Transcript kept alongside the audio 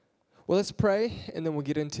Well, let's pray, and then we'll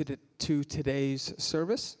get into today's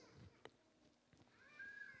service.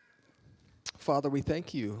 Father, we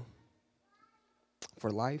thank you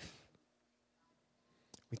for life.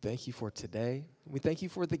 We thank you for today. We thank you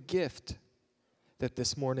for the gift that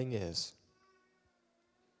this morning is.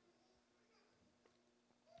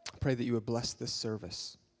 I pray that you would bless this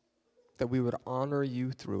service, that we would honor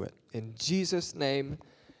you through it. In Jesus' name,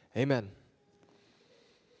 amen.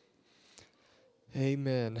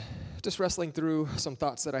 Amen. Just wrestling through some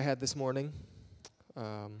thoughts that I had this morning.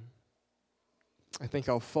 I think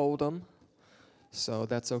I'll fold them, so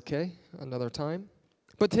that's okay, another time.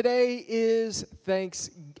 But today is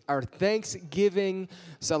our Thanksgiving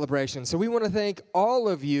celebration. So we want to thank all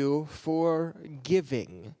of you for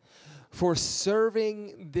giving, for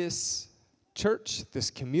serving this church,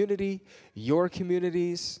 this community, your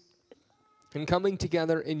communities, and coming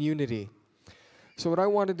together in unity. So what I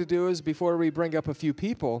wanted to do is, before we bring up a few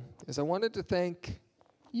people, is I wanted to thank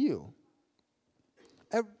you,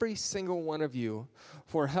 every single one of you,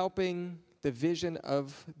 for helping the vision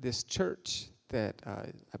of this church that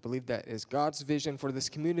I believe that is God's vision for this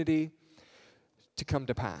community to come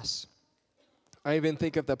to pass. I even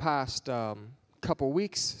think of the past couple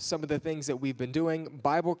weeks, some of the things that we've been doing,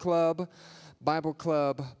 Bible club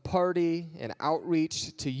party, and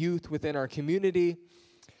outreach to youth within our community,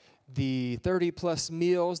 the 30-plus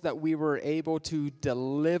meals that we were able to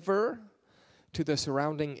deliver to the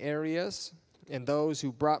surrounding areas, and those who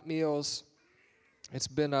brought meals. It's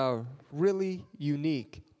been really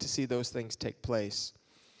unique to see those things take place.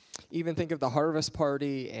 Even think of the harvest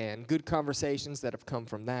party and good conversations that have come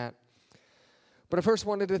from that. But I first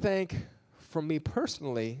wanted to thank, from me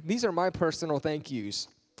personally, these are my personal thank yous.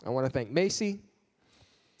 I want to thank Macy,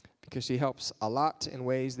 because she helps a lot in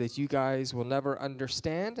ways that you guys will never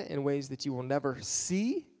understand, in ways that you will never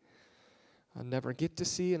see, never get to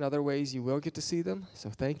see, in other ways you will get to see them. So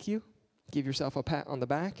thank you. Give yourself a pat on the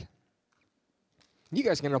back. You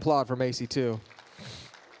guys can applaud for Macy too.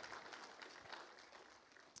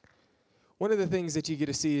 One of the things that you get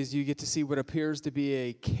to see is you get to see what appears to be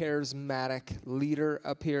a charismatic leader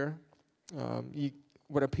up here.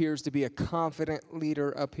 What appears to be a confident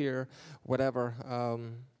leader up here, whatever.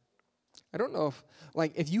 I don't know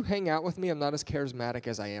if you hang out with me, I'm not as charismatic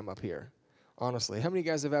as I am up here. Honestly. How many of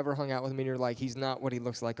you guys have ever hung out with me and you're like, he's not what he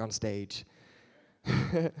looks like on stage?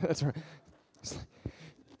 That's right. It's like,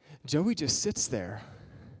 Joey just sits there.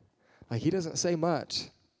 Like, he doesn't say much.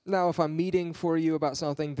 Now, if I'm meeting for you about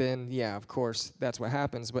something, then yeah, of course, that's what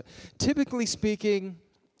happens. But typically speaking,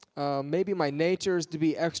 maybe my nature is to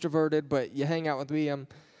be extroverted, but you hang out with me, I'm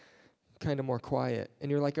kind of more quiet.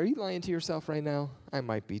 And you're like, are you lying to yourself right now? I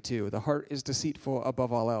might be too. The heart is deceitful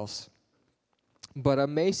above all else. But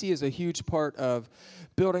Macy is a huge part of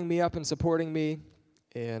building me up and supporting me.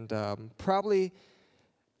 And probably,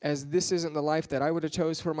 as this isn't the life that I would have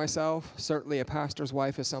chose for myself, certainly a pastor's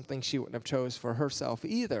wife is something she wouldn't have chose for herself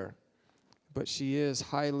either. But she is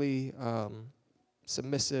highly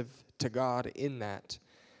submissive to God in that,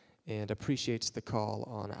 and appreciates the call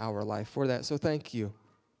on our life for that. So thank you.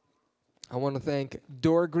 I want to thank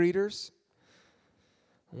door greeters.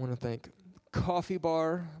 I want to thank coffee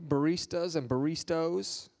bar baristas and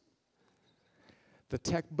baristos, the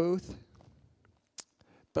tech booth,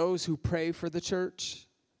 those who pray for the church,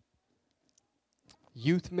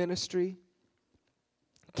 youth ministry,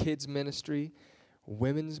 kids ministry,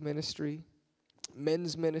 women's ministry,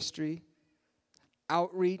 men's ministry,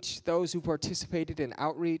 outreach, those who participated in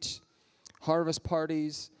outreach, harvest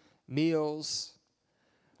parties, meals,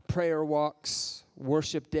 prayer walks,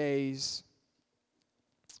 worship days,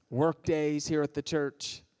 work days here at the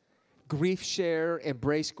church, grief share,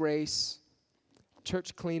 embrace grace,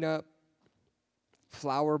 church cleanup,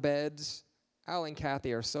 flower beds. Al and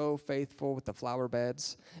Kathy are so faithful with the flower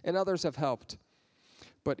beds, and others have helped.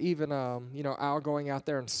 But even, Al going out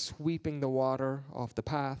there and sweeping the water off the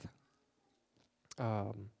path.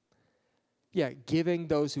 Giving,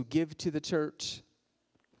 those who give to the church,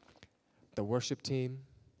 the worship team,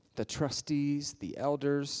 the trustees, the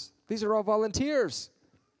elders. These are all volunteers.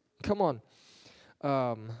 Come on.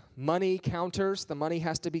 Money counters. The money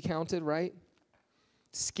has to be counted, right?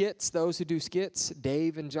 Skits, those who do skits,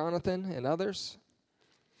 Dave and Jonathan and others.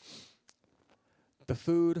 The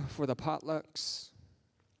food for the potlucks,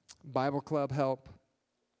 Bible club help.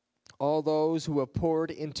 All those who have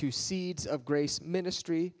poured into Seeds of Grace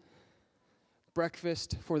ministry,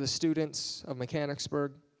 breakfast for the students of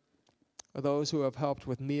Mechanicsburg, those who have helped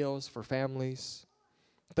with meals for families,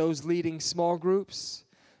 those leading small groups,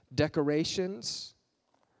 decorations,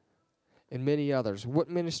 and many others. What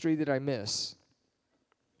ministry did I miss?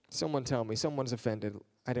 Someone tell me. Someone's offended.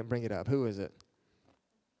 I didn't bring it up. Who is it?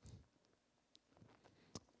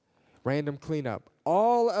 Random cleanup.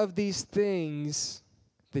 All of these things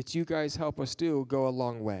that you guys help us do go a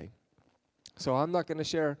long way. So I'm not going to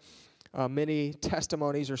share many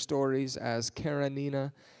testimonies or stories as Karen,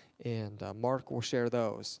 Nina, and Mark will share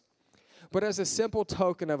those. But as a simple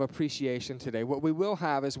token of appreciation today, what we will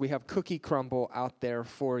have is we have cookie crumble out there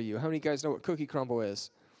for you. How many of you guys know what cookie crumble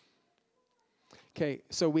is? Okay,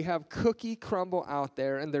 so we have cookie crumble out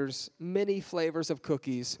there, and there's many flavors of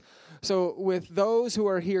cookies. So with those who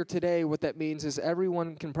are here today, what that means is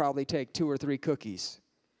everyone can probably take 2 or 3 cookies.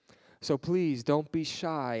 So please don't be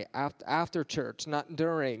shy after church, not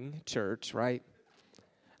during church, right?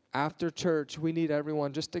 After church, we need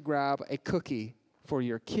everyone just to grab a cookie for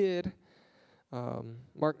your kid.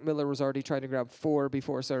 Mark Miller was already trying to grab 4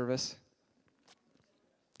 before service.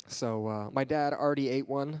 So my dad already ate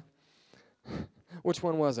one. Which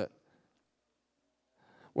one was it?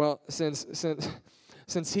 Well, since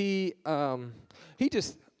he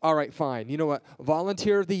just, all right, fine. You know what?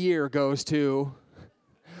 Volunteer of the year goes to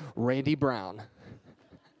Randy Brown.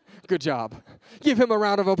 Good job. Give him a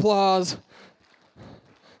round of applause.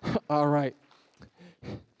 All right.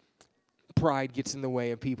 Pride gets in the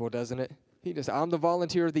way of people, doesn't it? I'm the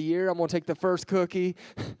volunteer of the year. I'm going to take the first cookie.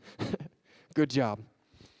 Good job.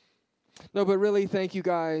 No, but really, thank you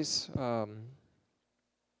guys.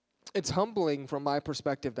 It's humbling from my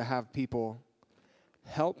perspective to have people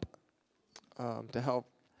help,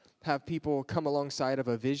 have people come alongside of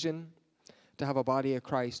a vision, to have a body of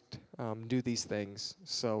Christ do these things.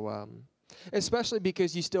 So, especially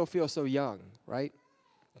because you still feel so young, right?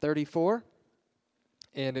 34?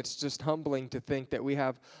 And it's just humbling to think that we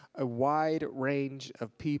have a wide range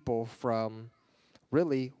of people from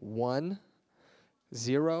really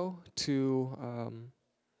 0 to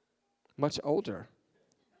much older.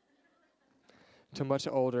 To much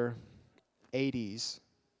older 80s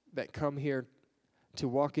that come here to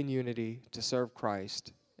walk in unity, to serve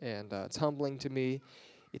Christ. And it's humbling to me.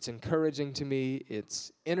 It's encouraging to me.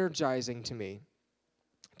 It's energizing to me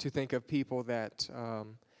to think of people that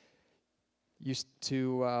used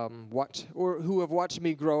to watch or who have watched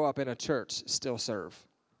me grow up in a church still serve.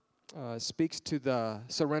 Speaks to the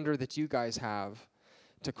surrender that you guys have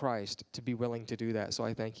to Christ to be willing to do that. So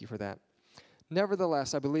I thank you for that.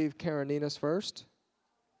 Nevertheless, I believe Karen Nina's first.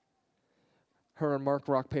 Her and Mark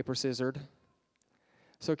rock, paper, scissored.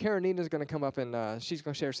 So Karen Nina's going to come up and she's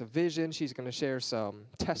going to share some vision. She's going to share some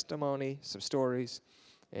testimony, some stories.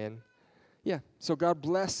 And yeah, so God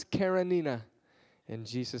bless Karen Nina in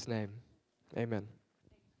Jesus' name. Amen.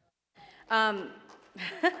 To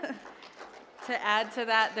add to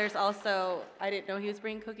that, there's also, I didn't know he was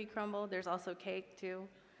bringing cookie crumble. There's also cake too.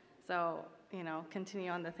 So,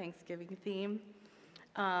 continue on the Thanksgiving theme.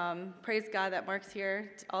 Praise God that Mark's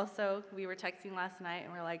here. Also, we were texting last night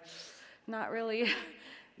and we're like, not really.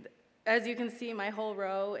 As you can see, my whole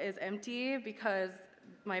row is empty because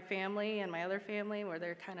my family and my other family, where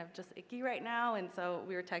they're kind of just icky right now. And so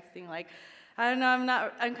we were texting like, I don't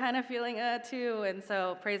know, I'm kind of feeling too. And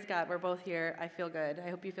so praise God, we're both here. I feel good. I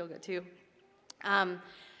hope you feel good too.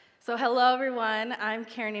 So hello, everyone. I'm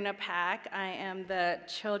Karen Nina Pack. I am the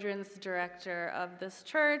children's director of this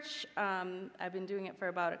church. I've been doing it for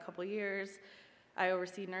about a couple years. I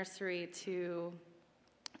oversee nursery to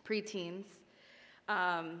preteens.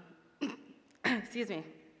 Excuse me.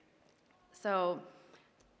 So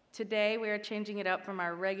today we are changing it up from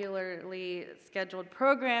our regularly scheduled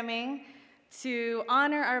programming to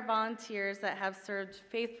honor our volunteers that have served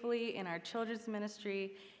faithfully in our children's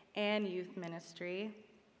ministry and youth ministry.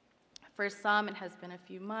 For some, it has been a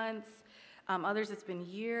few months. Others, it's been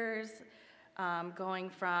years, going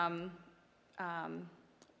from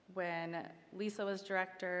when Lisa was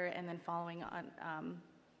director and then following on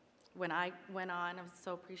when I went on. I was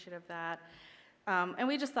so appreciative of that. And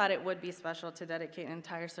we just thought it would be special to dedicate an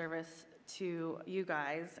entire service to you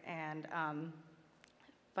guys and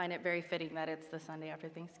find it very fitting that it's the Sunday after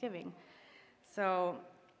Thanksgiving. So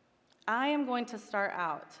I am going to start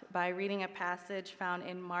out by reading a passage found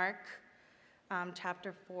in Mark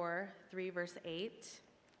chapter 4, 3, verse 8.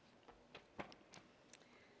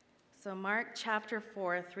 So Mark chapter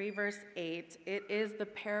 4, 3, verse 8, it is the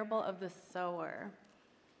parable of the sower.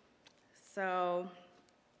 So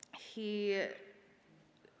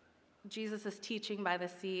Jesus is teaching by the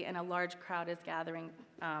sea, and a large crowd is gathering,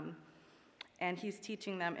 and he's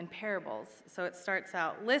teaching them in parables. So it starts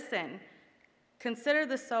out, listen, consider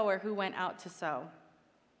the sower who went out to sow.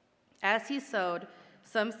 As he sowed,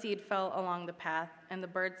 some seed fell along the path, and the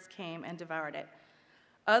birds came and devoured it.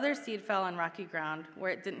 Other seed fell on rocky ground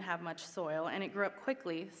where it didn't have much soil, and it grew up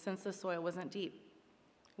quickly since the soil wasn't deep.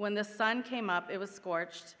 When the sun came up, it was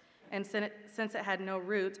scorched, and since it had no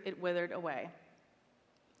root, it withered away.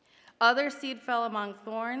 Other seed fell among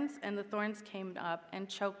thorns, and the thorns came up and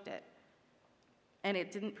choked it, and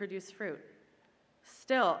it didn't produce fruit.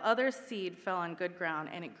 Still, other seed fell on good ground,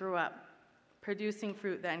 and it grew up, producing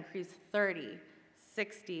fruit that increased 30,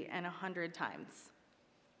 60, and 100 times.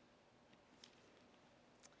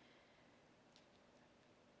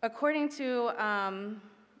 According to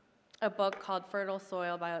a book called Fertile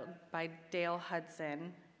Soil by Dale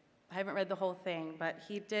Hudson, I haven't read the whole thing, but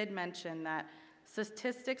he did mention that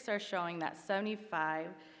statistics are showing that 75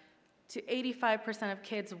 to 85% of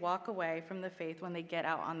kids walk away from the faith when they get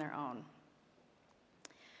out on their own.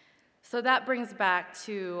 So that brings back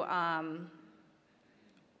to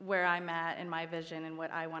where I'm at in my vision and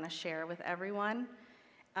what I want to share with everyone.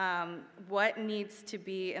 What needs to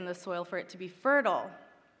be in the soil for it to be fertile?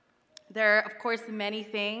 There are, of course, many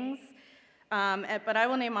things, but I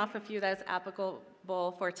will name off a few that is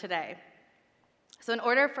applicable for today. So in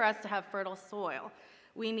order for us to have fertile soil,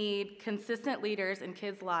 we need consistent leaders in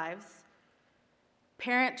kids' lives,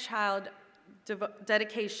 parent-child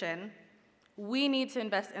dedication. We need to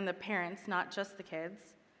invest in the parents, not just the kids.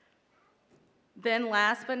 Then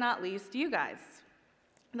last but not least, you guys,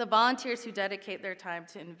 the volunteers who dedicate their time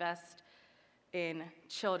to invest in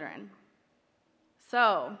children.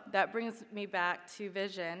 So that brings me back to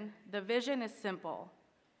vision. The vision is simple.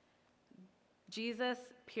 Jesus,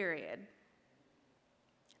 period.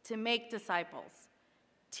 To make disciples.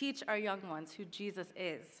 Teach our young ones who Jesus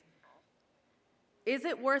is. Is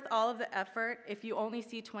it worth all of the effort if you only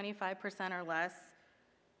see 25% or less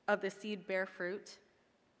of the seed bear fruit?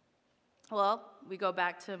 Well, we go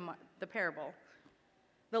back to the parable.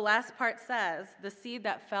 The last part says, the seed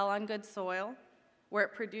that fell on good soil, where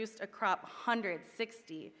it produced a crop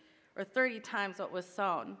 160 or 30 times what was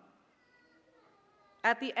sown.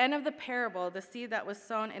 At the end of the parable, the seed that was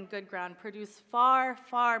sown in good ground produced far,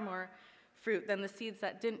 far more fruit than the seeds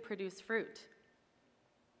that didn't produce fruit.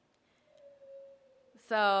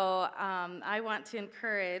 So I want to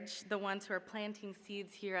encourage the ones who are planting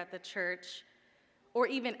seeds here at the church, or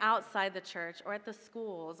even outside the church, or at the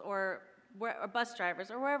schools, or bus drivers,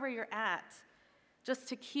 or wherever you're at, just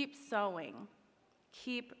to keep sowing.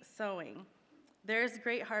 Keep sowing. There's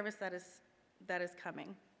great harvest that is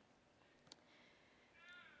coming.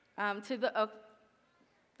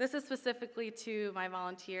 This is specifically to my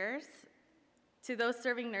volunteers. To those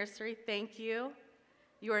serving nursery, thank you.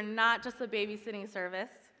 You are not just a babysitting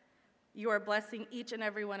service. You are blessing each and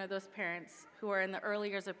every one of those parents who are in the early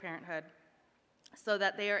years of parenthood so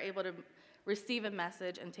that they are able to receive a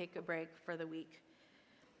message and take a break for the week.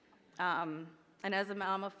 And as a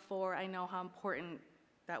mom of 4, I know how important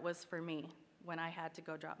that was for me when I had to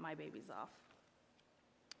go drop my babies off.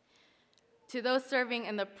 To those serving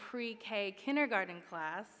in the pre-K kindergarten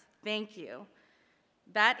class, thank you.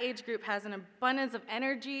 That age group has an abundance of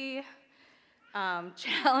energy,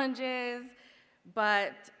 challenges,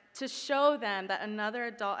 but to show them that another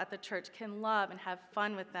adult at the church can love and have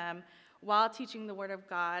fun with them while teaching the Word of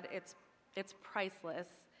God, it's priceless.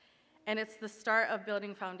 And it's the start of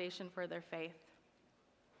building foundation for their faith.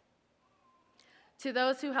 To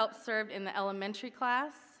those who helped serve in the elementary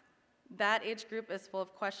class, that age group is full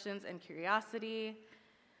of questions and curiosity.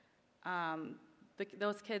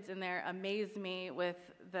 Those kids in there amaze me with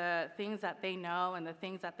the things that they know and the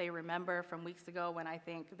things that they remember from weeks ago when I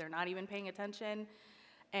think they're not even paying attention.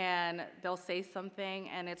 And they'll say something,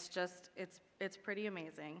 and it's pretty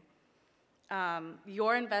amazing.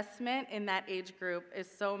 Your investment in that age group is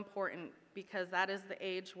so important because that is the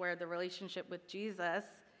age where the relationship with Jesus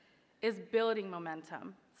is building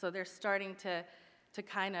momentum. So they're starting to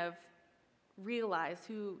kind of realize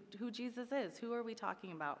who Jesus is. Who are we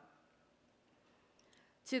talking about?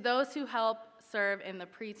 To those who help serve in the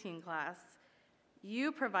preteen class,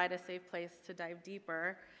 you provide a safe place to dive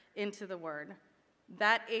deeper into the Word.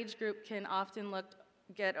 That age group can often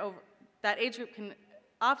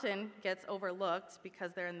gets overlooked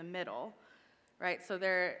because they're in the middle, right? So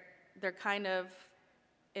they're kind of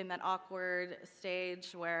in that awkward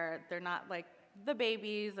stage where they're not like the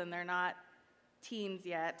babies and they're not teens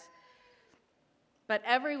yet. But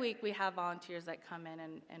every week we have volunteers that come in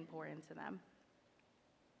and pour into them.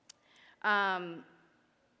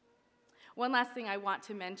 One last thing I want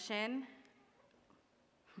to mention.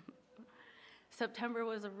 September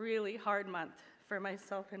was a really hard month for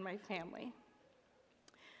myself and my family.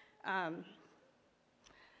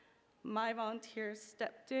 My volunteers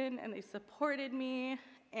stepped in and they supported me,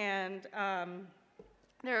 and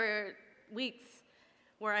there were weeks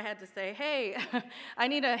where I had to say, hey, I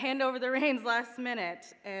need to hand over the reins last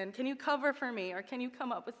minute, and can you cover for me, or can you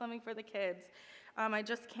come up with something for the kids? I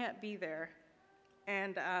just can't be there.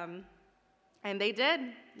 And they did.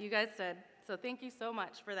 You guys did. So thank you so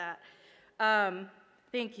much for that.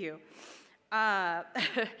 Thank you.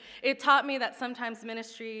 It taught me that sometimes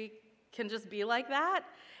ministry can just be like that,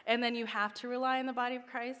 and then you have to rely on the body of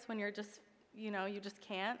Christ when you're just, you just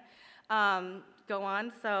can't go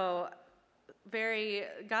on. So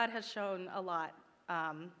God has shown a lot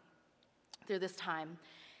through this time.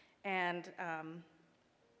 And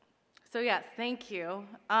so yes, thank you.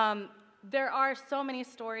 There are so many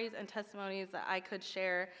stories and testimonies that I could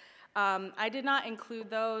share. I did not include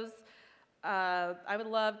those. I would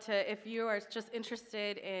love to, if you are just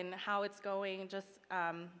interested in how it's going, just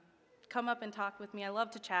come up and talk with me. I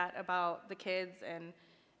love to chat about the kids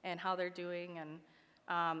and how they're doing. And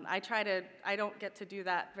I don't get to do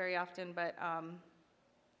that very often, but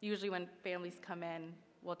usually when families come in,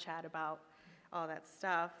 we'll chat about all that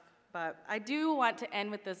stuff. But I do want to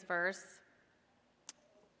end with this verse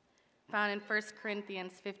found in 1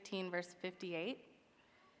 Corinthians 15, verse 58.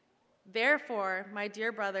 Therefore, my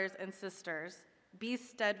dear brothers and sisters, be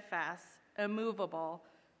steadfast, immovable,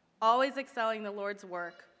 always excelling the Lord's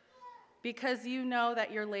work, because you know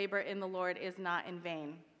that your labor in the Lord is not in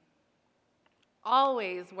vain.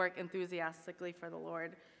 Always work enthusiastically for the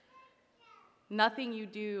Lord. Nothing you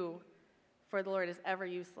do for the Lord is ever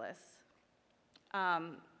useless.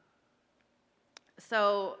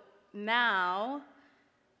 So now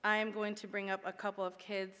I am going to bring up a couple of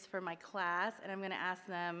kids for my class, and I'm going to ask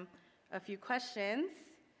them a few questions.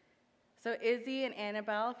 So Izzy and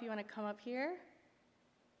Annabelle, if you want to come up here.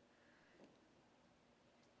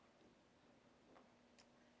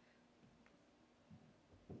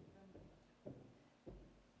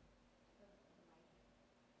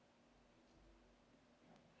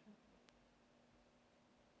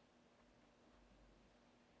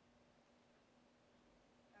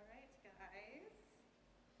 All right, guys.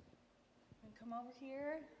 Come over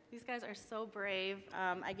here. These guys are so brave.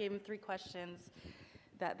 I gave them 3 questions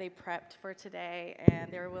that they prepped for today,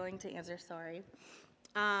 and they were willing to answer. Sorry.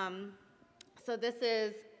 So this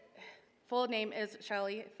is, full name is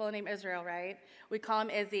Shelly, full name Israel, right? We call him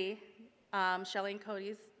Izzy, Shelly and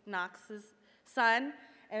Cody's, Knox's son.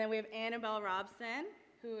 And then we have Annabelle Robson,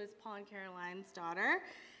 who is Paul and Caroline's daughter,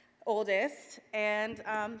 oldest. And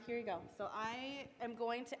here you go. So I am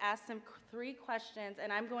going to ask them 3 questions,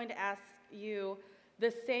 and I'm going to ask you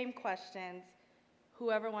the same questions.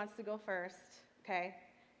 Whoever wants to go first, okay?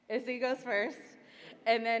 Izzy goes first,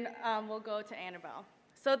 and then we'll go to Annabelle.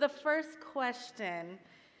 So the first question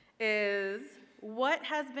is, what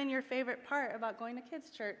has been your favorite part about going to kids'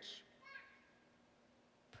 church?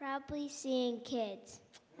 Probably seeing kids,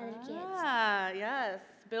 other kids. Yes.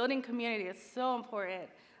 Building community is so important.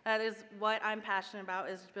 That is what I'm passionate about,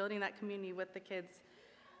 is building that community with the kids.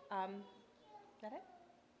 Is that it?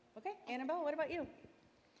 Okay, Annabelle, what about you?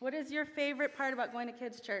 What is your favorite part about going to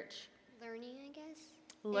kids' church? Learning, I guess.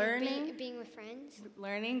 Learning. And being with friends.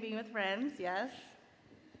 Learning, being with friends, yes.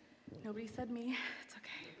 Nobody said me. It's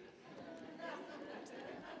okay.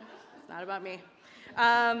 It's not about me.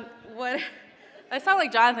 What? I sound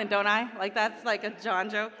like Jonathan, don't I? Like that's like a John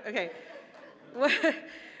joke? Okay.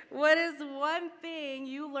 What is one thing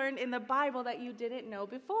you learned in the Bible that you didn't know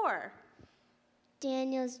before?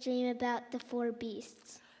 Daniel's dream about the 4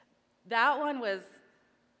 beasts. That one was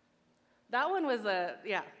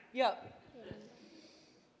yeah. Yep.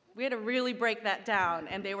 We had to really break that down,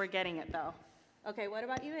 and they were getting it, though. Okay, what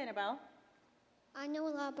about you, Annabelle? I know a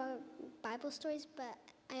lot about Bible stories, but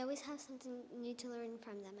I always have something new to learn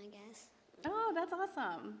from them, I guess. Oh, that's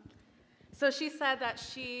awesome. So she said that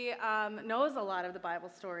she knows a lot of the Bible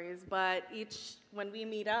stories, but when we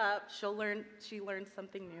meet up, she learns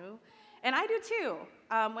something new. And I do too.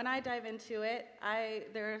 When I dive into it,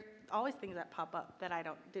 there are always things that pop up that I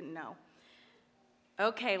didn't know.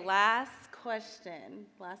 Okay, last question,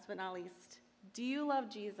 last but not least. Do you love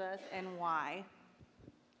Jesus, and why?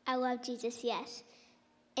 I love Jesus, yes.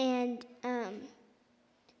 And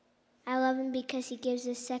I love him because he gives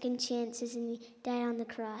us second chances and he died on the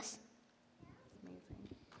cross.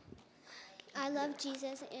 Amazing. I love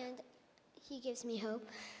Jesus and he gives me hope.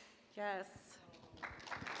 Yes.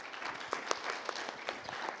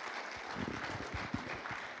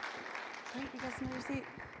 Great, you guys can have your seat.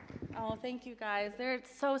 Oh, thank you guys. They're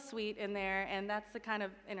so sweet in there, and that's the kind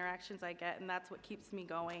of interactions I get, and that's what keeps me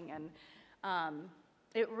going. And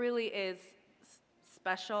it really is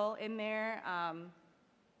special in there,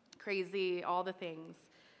 crazy, all the things.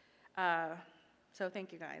 So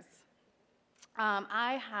thank you guys.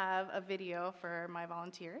 I have a video for my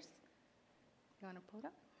volunteers. You want to pull it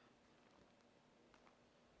up?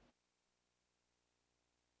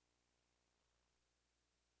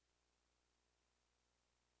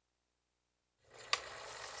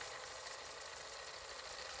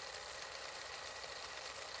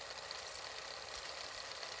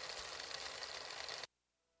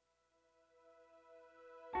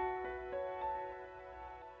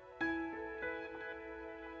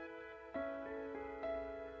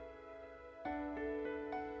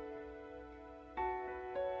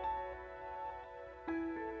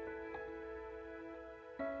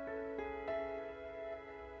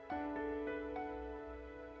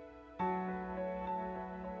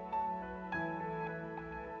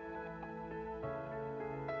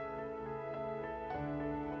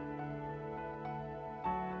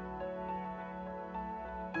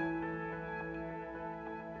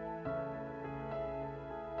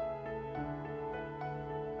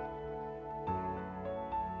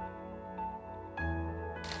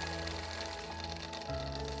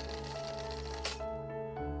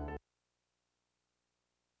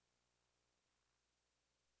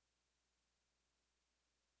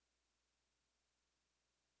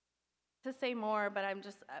 To say more, but I'm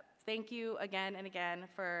just thank you again and again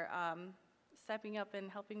for stepping up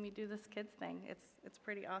and helping me do this kids thing. It's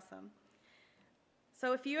pretty awesome.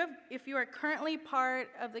 So if you are currently part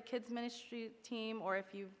of the kids ministry team, or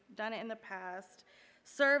if you've done it in the past,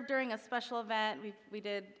 served during a special event, we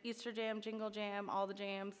did Easter Jam, Jingle Jam, all the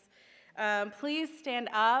jams. Please stand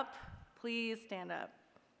up. Please stand up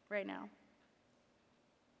right now.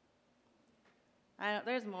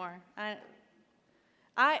 There's more.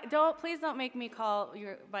 Please don't make me call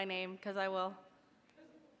you by name, because I will.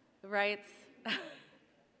 Right?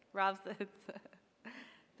 Rob said.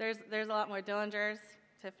 There's a lot more. Dillingers,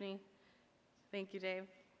 Tiffany. Thank you, Dave.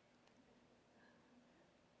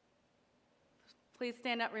 Please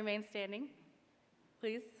stand up, remain standing.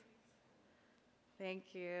 Please.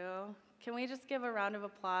 Thank you. Can we just give a round of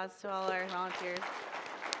applause to all our volunteers?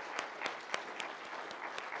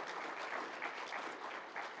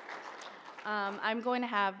 I'm going to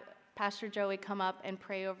have Pastor Joey come up and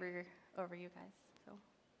pray over you guys. So,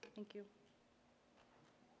 thank you.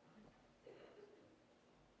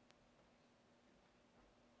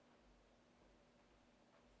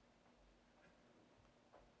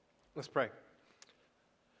 Let's pray.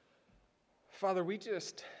 Father, we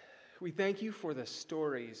thank you for the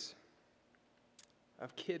stories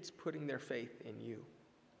of kids putting their faith in you.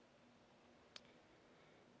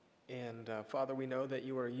 And Father, we know that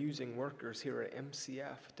you are using workers here at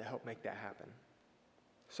MCF to help make that happen.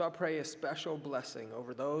 So I pray a special blessing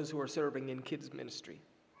over those who are serving in kids ministry.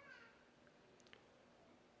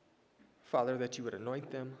 Father, that you would anoint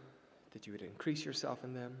them, that you would increase yourself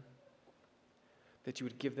in them, that you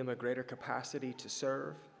would give them a greater capacity to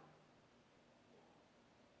serve.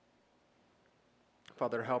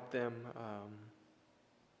 Father, help them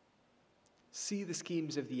see the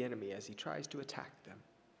schemes of the enemy as he tries to attack them,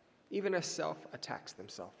 even as self attacks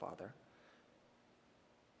themselves, Father.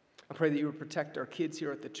 I pray that you would protect our kids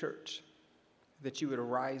here at the church, that you would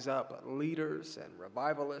rise up leaders and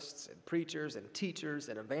revivalists and preachers and teachers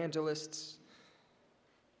and evangelists.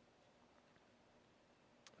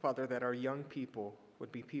 Father, that our young people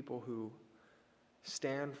would be people who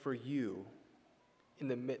stand for you in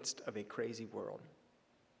the midst of a crazy world.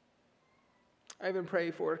 I even pray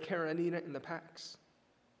for Karenina in the PAX.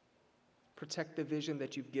 Protect the vision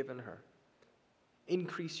that you've given her.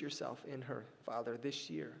 Increase yourself in her, Father, this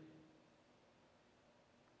year.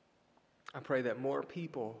 I pray that more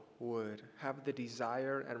people would have the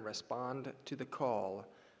desire and respond to the call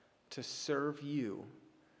to serve you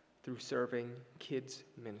through serving kids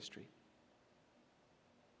ministry.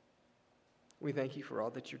 We thank you for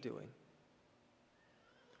all that you're doing.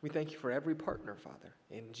 We thank you for every partner, Father.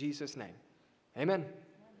 In Jesus' name, amen.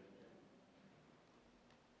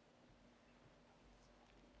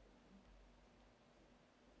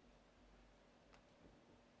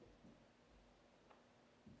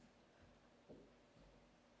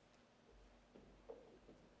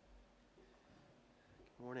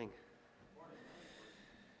 Morning.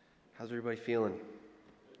 How's everybody feeling?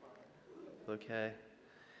 Okay?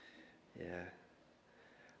 Yeah.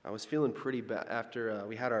 I was feeling pretty bad after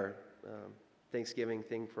we had our Thanksgiving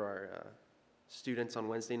thing for our students on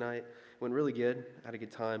Wednesday night. Went really good. Had a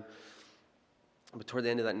good time. But toward the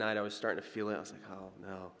end of that night, I was starting to feel it. I was like, oh,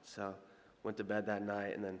 no. So went to bed that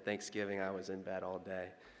night, and then Thanksgiving, I was in bed all day.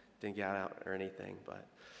 Didn't get out or anything, but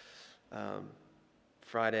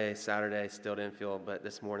Friday, Saturday, still didn't feel, but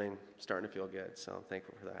this morning, starting to feel good, so I'm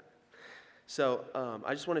thankful for that. So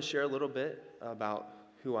I just want to share a little bit about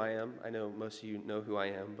who I am. I know most of you know who I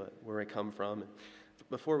am, but where I come from.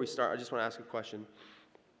 Before we start, I just want to ask a question.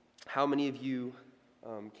 How many of you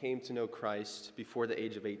came to know Christ before the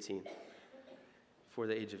age of 18? Before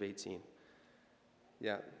the age of 18.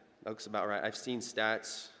 Yeah, that looks about right. I've seen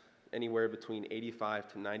stats anywhere between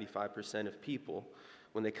 85 to 95% of people,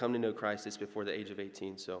 when they come to know Christ, it's before the age of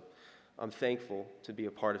 18. So I'm thankful to be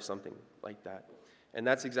a part of something like that. And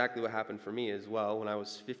that's exactly what happened for me as well. When I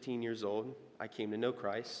was 15 years old, I came to know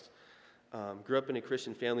Christ. Grew up in a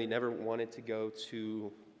Christian family, never wanted to go to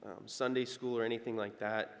Sunday school or anything like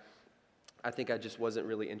that. I think I just wasn't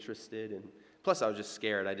really interested. And plus, I was just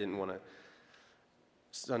scared. I didn't want to.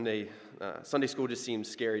 Sunday school just seemed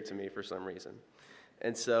scary to me for some reason.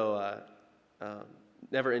 And so,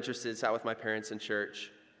 never interested, sat with my parents in church.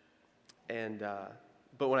 And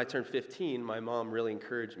but when I turned 15, my mom really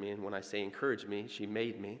encouraged me. And when I say encouraged me, she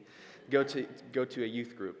made me go to a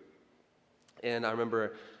youth group. And I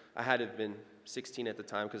remember I had to have been 16 at the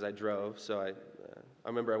time because I drove. So I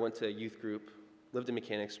remember I went to a youth group, lived in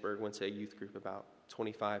Mechanicsburg, went to a youth group about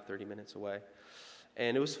 25, 30 minutes away.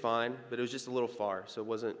 And it was fine, but it was just a little far, so it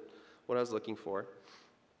wasn't what I was looking for.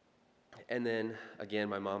 And then, again,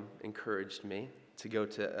 my mom encouraged me to go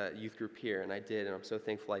to a youth group here, and I did, and I'm so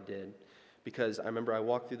thankful I did. Because I remember I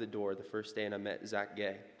walked through the door the first day, and I met Zach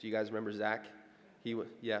Gay. Do you guys remember Zach?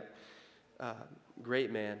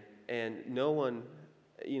 Great man. And no one,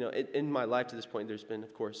 in my life to this point, there's been,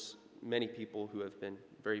 of course, many people who have been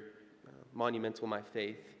very monumental in my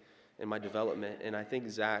faith and my development, and I think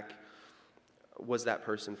Zach was that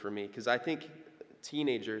person for me, because I think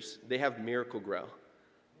teenagers, they have Miracle-Gro.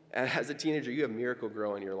 And as a teenager, you have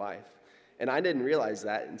Miracle-Gro in your life. And I didn't realize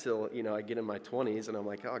that until, I get in my 20s, and I'm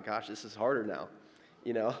like, oh gosh, this is harder now.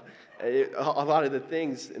 A lot of the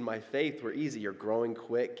things in my faith were easy. You're growing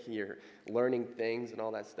quick, you're learning things and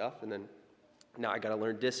all that stuff, and then now I got to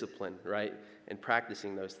learn discipline, right, and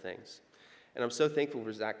practicing those things. And I'm so thankful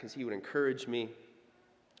for Zach, because he would encourage me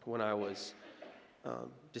when I was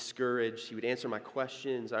discouraged. He would answer my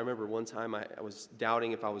questions. I remember one time I was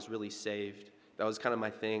doubting if I was really saved. That was kind of my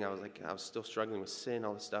thing. I was still struggling with sin,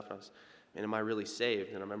 all this stuff. And am I really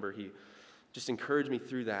saved? And I remember he just encouraged me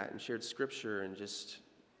through that and shared scripture, and just,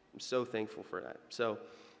 I'm so thankful for that. So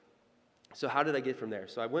how did I get from there?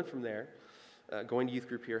 So I went from there, going to youth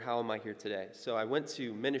group here. How am I here today? So I went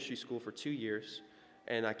to ministry school for 2 years,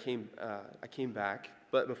 and I came back.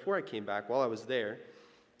 But before I came back, while I was there,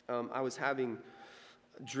 I was having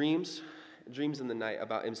dreams in the night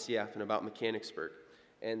about MCF and about Mechanicsburg.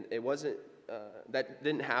 And it wasn't, that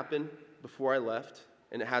didn't happen before I left,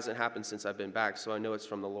 and it hasn't happened since I've been back, so I know it's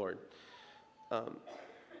from the Lord.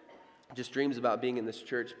 Just dreams about being in this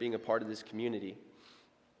church, being a part of this community.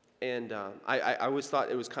 And I always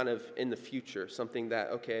thought it was kind of in the future, something that,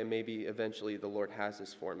 okay, maybe eventually the Lord has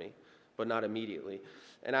this for me, but not immediately.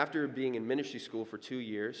 And after being in ministry school for 2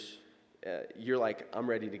 years, you're like, I'm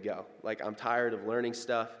ready to go. Like, I'm tired of learning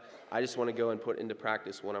stuff. I just want to go and put into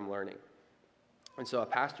practice what I'm learning. And so a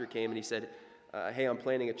pastor came and he said, hey, I'm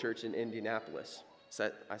planning a church in Indianapolis. So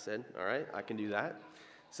I said, all right, I can do that.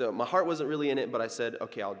 So my heart wasn't really in it, but I said,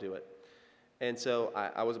 okay, I'll do it. And so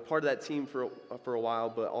I was a part of that team for a while,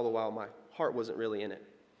 but all the while my heart wasn't really in it.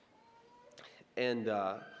 And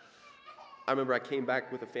I remember I came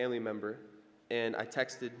back with a family member, and I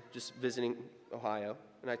texted, just visiting Ohio,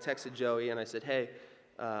 and I texted Joey, and I said, hey,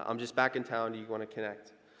 I'm just back in town. Do you want to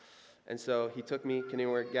connect? And so he took me. Can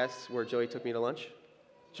anyone guess where Joey took me to lunch?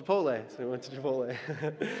 Chipotle. So we went to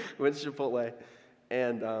Chipotle.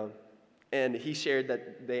 And he shared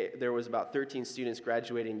that there was about 13 students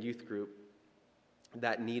graduating youth group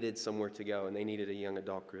that needed somewhere to go, and they needed a young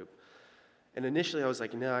adult group. And initially I was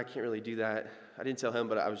like, no, I can't really do that. I didn't tell him,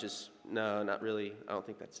 but I was just, no, not really. I don't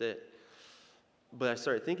think that's it. But I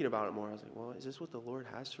started thinking about it more. I was like, well, is this what the Lord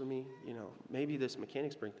has for me? Maybe this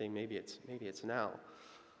Mechanicsburg thing, maybe it's now.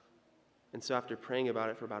 And so after praying about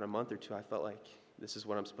it for about a month or two, I felt like this is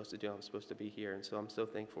what I'm supposed to do. I'm supposed to be here. And so I'm so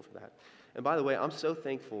thankful for that. And by the way, I'm so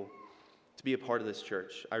thankful to be a part of this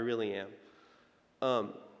church. I really am.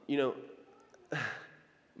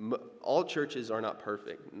 All churches are not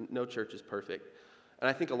perfect. No church is perfect. And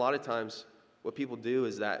I think a lot of times what people do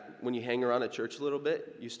is that when you hang around a church a little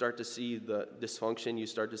bit, you start to see the dysfunction, you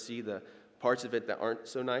start to see the parts of it that aren't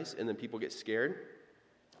so nice, and then people get scared.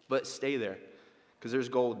 But stay there, because there's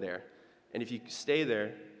gold there. And if you stay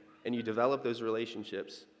there and you develop those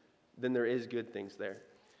relationships, then there is good things there.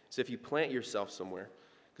 So if you plant yourself somewhere,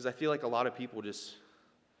 because I feel like a lot of people just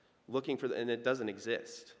looking for and it doesn't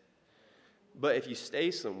exist. But if you stay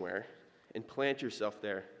somewhere and plant yourself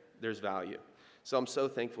there, there's value. So I'm so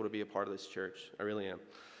thankful to be a part of this church. I really am.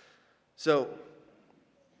 So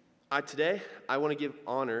today, I want to give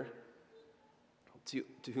honor to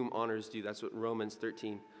whom honor is due. That's what Romans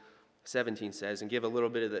 13:17 says, and give a little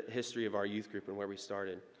bit of the history of our youth group and where we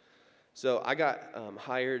started. So I got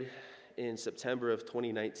hired in September of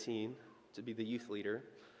 2019 to be the youth leader.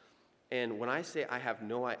 And when I say I had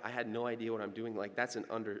no idea what I'm doing,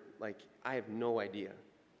 I have no idea.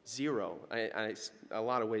 Zero. A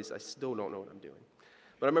lot of ways, I still don't know what I'm doing.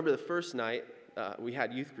 But I remember the first night we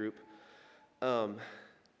had youth group,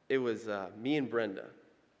 it was me and Brenda.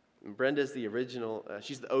 And Brenda's the original,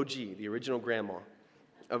 she's the OG, the original grandma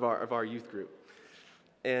of our youth group.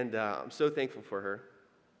 And I'm so thankful for her.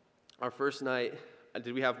 Our first night,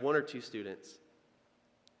 did we have one or two students?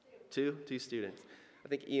 Two students. I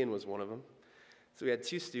think Ian was one of them. So we had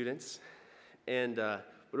two students, but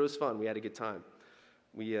it was fun. We had a good time.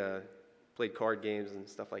 We played card games and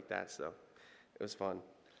stuff like that, so it was fun.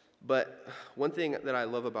 But one thing that I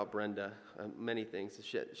love about Brenda, many things, is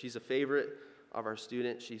she's a favorite of our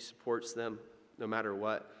students. She supports them no matter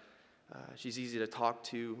what. She's easy to talk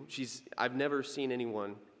to. I've never seen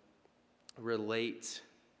anyone relate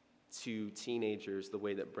to teenagers the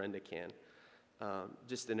way that Brenda can.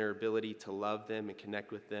 Just in her ability to love them and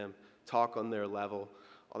connect with them, talk on their level,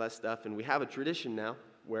 all that stuff. And we have a tradition now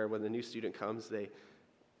where when the new student comes,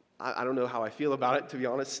 I don't know how I feel about it, to be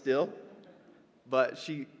honest, still, but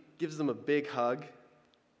she gives them a big hug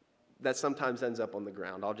that sometimes ends up on the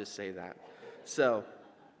ground. I'll just say that. So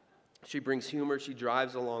she brings humor. She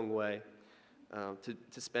drives a long way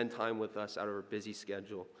to spend time with us out of her busy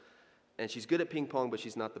schedule. And she's good at ping pong, but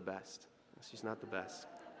she's not the best. She's not the best.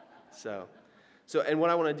 So, and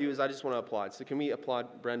what I want to do is I just want to applaud. So can we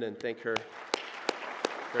applaud Brenda and thank her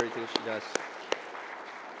for everything she does?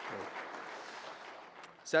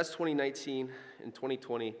 So that's 2019 and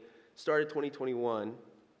 2020. Started 2021.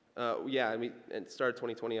 And started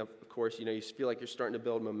 2020, of course, you feel like you're starting to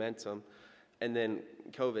build momentum, and then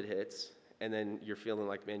COVID hits, and then you're feeling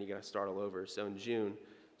like, man, you got to start all over. So in June,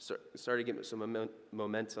 started getting some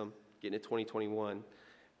momentum, getting to 2021.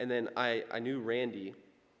 And then I knew Randy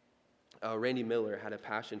Miller had a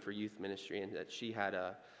passion for youth ministry, and that she had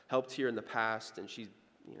helped here in the past, and she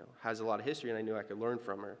has a lot of history, and I knew I could learn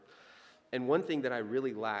from her. And one thing that I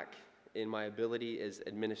really lack in my ability is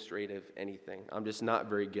administrative anything. I'm just not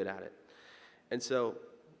very good at it. And so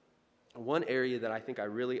one area that I think I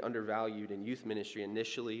really undervalued in youth ministry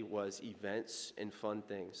initially was events and fun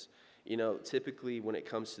things. Typically when it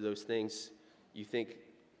comes to those things, you think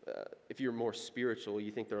if you're more spiritual,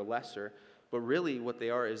 you think they're lesser. But really what they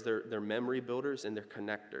are is they're memory builders and they're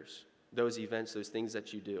connectors. Those events, those things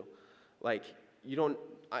that you do.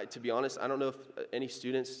 To be honest, I don't know if any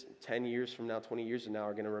students 10 years from now, 20 years from now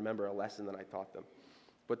are going to remember a lesson that I taught them.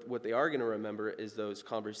 But what they are going to remember is those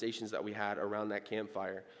conversations that we had around that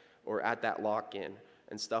campfire or at that lock-in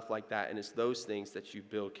and stuff like that. And it's those things that you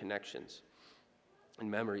build connections and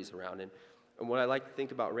memories around. And what I like to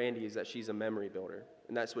think about Randy is that she's a memory builder.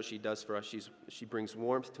 And that's what she does for us. She brings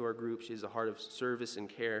warmth to our group. She has a heart of service and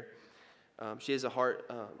care. She has a heart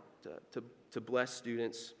to bless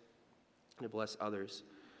students and to bless others.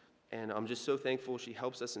 And I'm just so thankful. She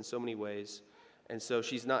helps us in so many ways. And so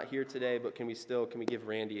she's not here today, but can we give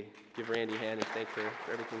Randy a hand and thank her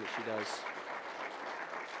for everything that she does.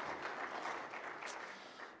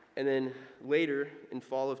 And then later, in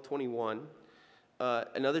fall of 21,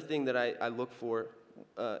 another thing that I look for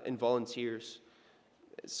in volunteers,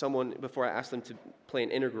 before I ask them to play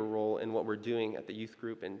an integral role in what we're doing at the youth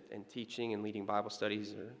group and teaching and leading Bible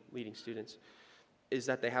studies or leading students, is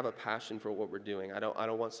that they have a passion for what we're doing. I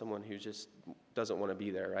don't want someone who just doesn't want to be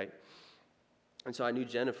there, right? And so I knew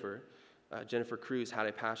Jennifer Cruz had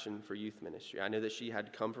a passion for youth ministry. I knew that she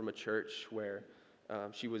had come from a church where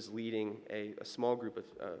she was leading a small group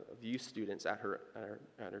of youth students at her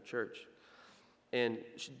church. And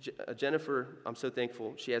Jennifer, I'm so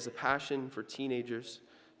thankful, she has a passion for teenagers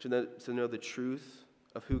to know the truth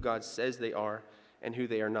of who God says they are and who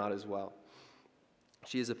they are not as well.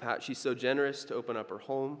 She's so generous to open up her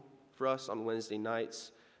home for us on Wednesday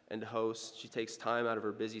nights and to host. She takes time out of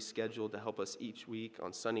her busy schedule to help us each week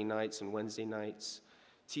on Sunday nights and Wednesday nights,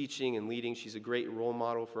 teaching and leading. She's a great role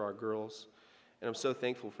model for our girls, and I'm so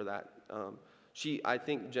thankful for that. I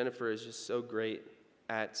think Jennifer is just so great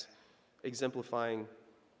at exemplifying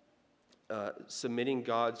submitting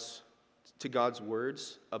to God's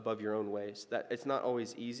words above your own ways. That it's not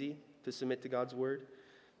always easy to submit to God's word,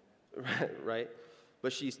 right?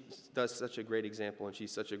 But she does such a great example, and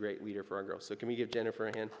she's such a great leader for our girls. So can we give Jennifer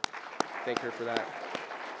a hand? Thank her for that.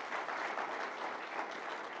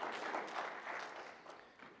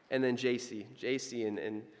 And then JC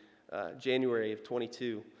in January of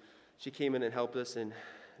 22, she came in and helped us, and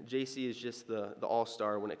JC is just the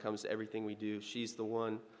all-star when it comes to everything we do. She's the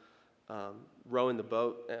one rowing the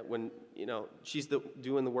boat when, she's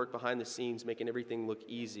doing the work behind the scenes, making everything look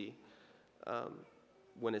easy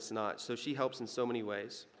when it's not. So she helps in so many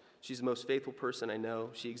ways. She's the most faithful person I know.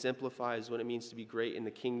 She exemplifies what it means to be great in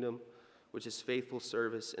the kingdom, which is faithful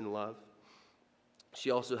service and love.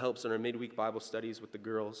 She also helps in our midweek Bible studies with the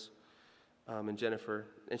girls and Jennifer.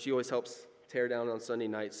 And she always helps tear down on Sunday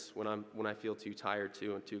nights when I feel too tired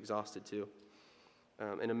to and too exhausted to.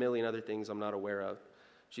 And a million other things I'm not aware of.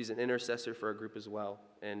 She's an intercessor for our group as well,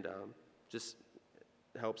 and just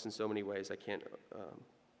helps in so many ways. I can't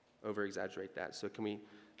over-exaggerate that. So can we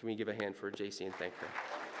give a hand for JC and thank her?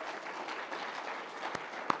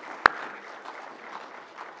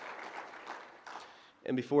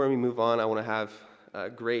 And before we move on, I want to have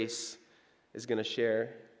Grace is going to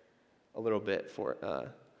share a little bit for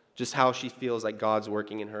just how she feels like God's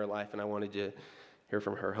working in her life, and I wanted to hear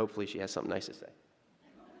from her. Hopefully she has something nice to say.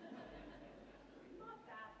 Not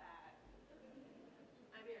that bad.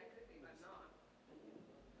 I mean, I could be, but not.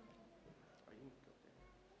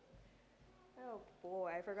 Oh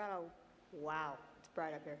boy, I forgot how, wow, it's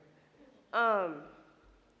bright up here.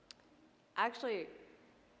 Actually,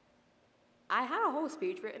 I had a whole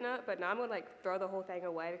speech written up, but now I'm gonna throw the whole thing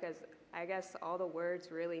away because I guess all the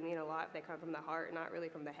words really mean a lot if they come from the heart, not really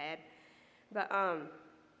from the head. But I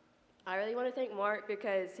really want to thank Mark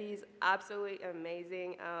because he's absolutely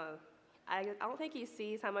amazing. I don't think he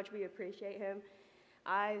sees how much we appreciate him.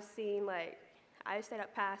 I've seen I stayed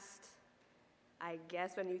up past, I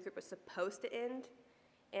guess, when youth group was supposed to end,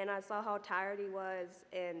 and I saw how tired he was,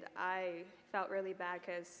 and I felt really bad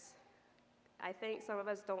because I think some of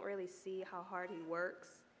us don't really see how hard he works,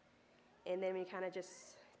 and then we kind of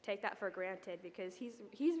just take that for granted because he's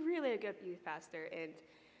really a good youth pastor, and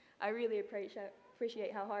I really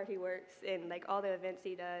appreciate how hard he works and all the events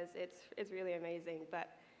he does. It's really amazing. But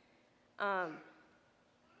I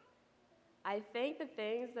think the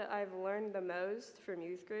things that I've learned the most from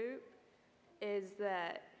youth group is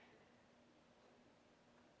that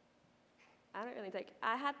I don't really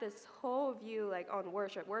I had this whole view on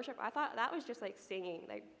worship. Worship, I thought that was just singing,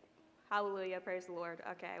 hallelujah, praise the Lord,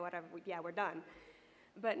 okay, whatever, yeah, we're done.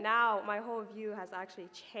 But now my whole view has actually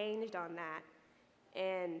changed on that.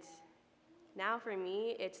 And now for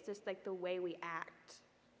me, it's just the way we act.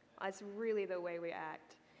 It's really the way we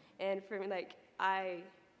act. And for me, I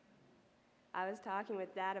was talking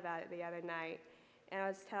with Dad about it the other night, and I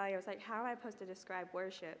was how am I supposed to describe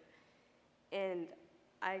worship? And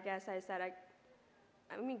I guess I said,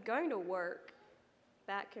 I mean, going to work,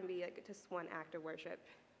 that can be just one act of worship.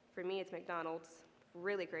 For me, it's McDonald's.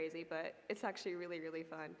 Really crazy, but it's actually really, really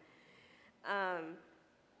fun.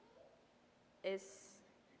 It's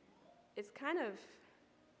kind of,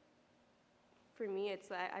 for me,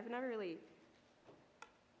 I've never really,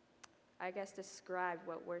 I guess, described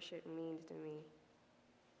what worship means to me.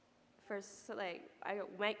 First, I go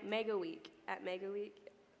Mega Week, at Mega Week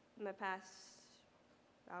in the past,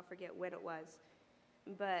 I'll forget when it was,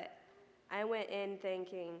 but I went in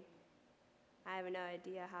thinking, I have no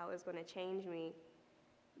idea how it was going to change me,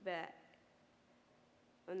 but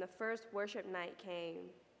when the first worship night came,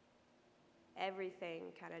 everything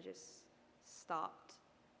kind of just stopped,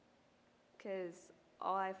 because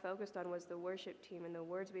all I focused on was the worship team and the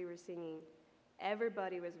words we were singing.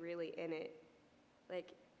 Everybody was really in it.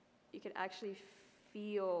 You could actually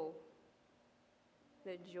feel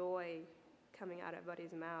the joy coming out of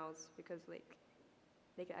everybody's mouths because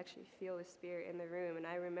they could actually feel the Spirit in the room. And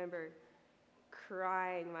I remember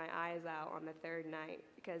crying my eyes out on the third night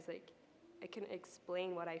because I couldn't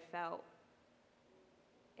explain what I felt.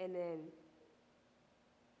 And then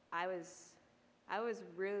I was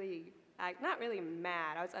really, not really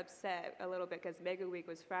mad, I was upset a little bit because Mega Week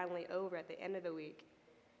was finally over at the end of the week.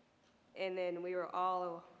 And then we were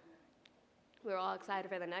all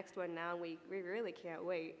excited for the next one now, and we really can't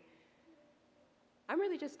wait. I'm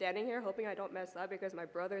really just standing here hoping I don't mess up because my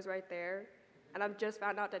brother's right there, and I've just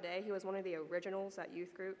found out today he was one of the originals at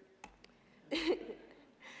youth group.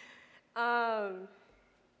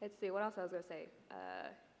 Let's see, what else I was going to say?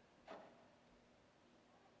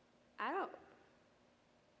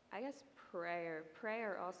 I guess prayer.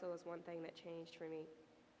 Prayer also was one thing that changed for me.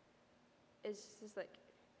 It's just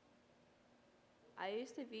I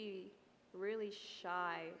used to be really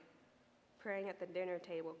shy praying at the dinner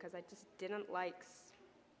table because I just didn't like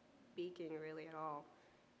speaking really at all.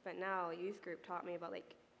 But now youth group taught me about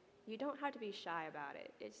you don't have to be shy about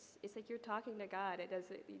it. It's you're talking to God.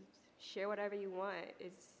 You share whatever you want.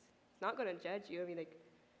 It's not going to judge you. I mean,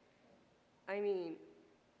 I mean,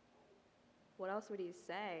 what else would he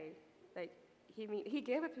say? Like, he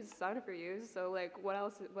gave up his son for you, so like, what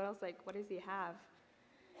else, like, what does he have?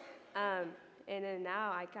 And then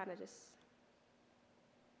now I kind of just,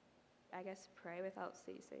 I guess, pray without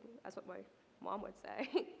ceasing. That's what my mom would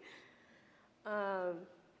say. I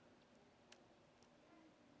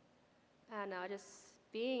don't know, just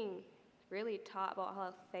being really taught about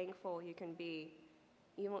how thankful you can be.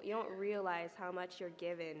 You don't realize how much you're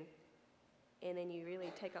given, and then you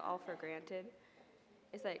really take it all for granted.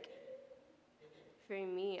 It's like, for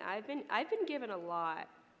me, I've been given a lot.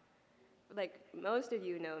 Like, most of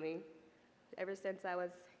you know me, ever since I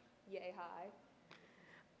was yay high.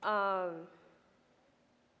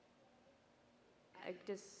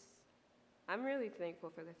 I'm really thankful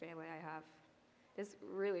for the family I have. Just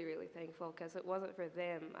really, really thankful, because it wasn't for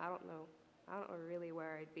them, I don't know really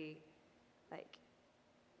where I'd be. Like,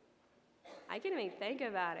 I can't even think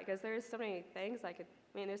about it, because there's so many things I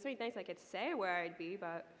could say where I'd be,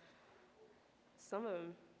 but some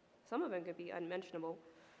of them could be unmentionable.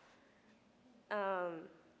 I'm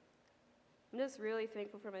just really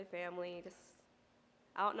thankful for my family.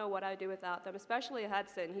 I don't know what I'd do without them, especially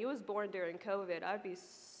Hudson. He was born during COVID. I'd be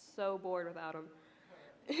so bored without him.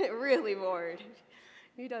 Really bored.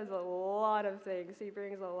 He does a lot of things. He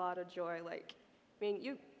brings a lot of joy. Like, I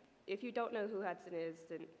mean, if you don't know who Hudson is,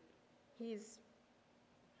 then he's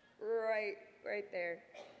right there.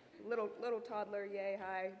 Little toddler, yay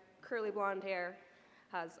high, curly blonde hair,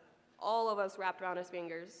 has all of us wrapped around his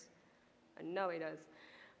fingers. I know he does.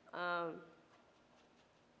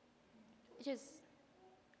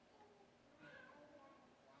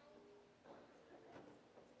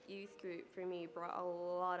 Youth group for me brought a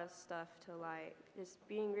lot of stuff to light. Just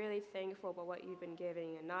being really thankful about what you've been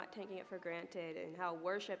giving and not taking it for granted, and how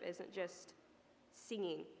worship isn't just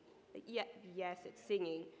singing. Yeah, yes, it's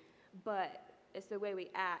singing, but it's the way we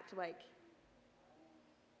act. Like,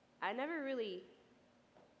 I never really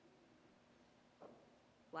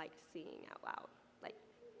liked singing out loud. Like,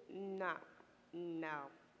 no.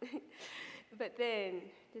 But then,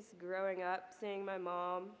 just growing up, seeing my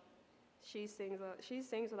mom, she sings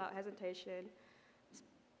without hesitation,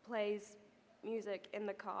 plays music in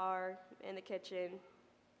the car, in the kitchen.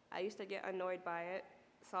 I used to get annoyed by it,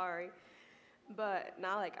 sorry. But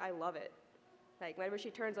now, like, I love it. Like, whenever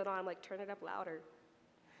she turns it on, I'm like, turn it up louder.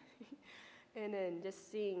 And then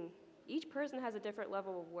just seeing, each person has a different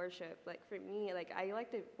level of worship. Like, for me, like, I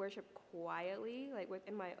like to worship quietly, like,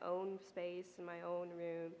 within my own space, in my own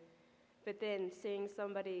room. But then seeing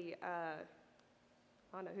somebody, I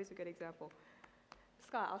don't know, who's a good example?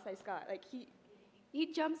 Scott, I'll say Scott. Like,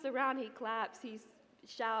 he jumps around, he claps, he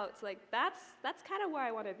shouts. Like, that's kind of where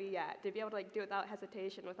I want to be at, to be able to, like, do it without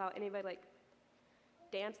hesitation, without anybody, like,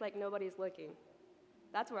 dance like nobody's looking.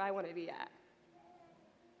 That's where I want to be at.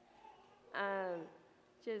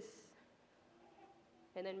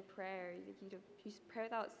 And then prayer. You pray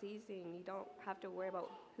without ceasing. You don't have to worry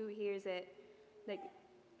about who hears it. Like,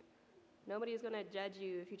 nobody's going to judge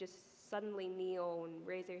you if you just suddenly kneel and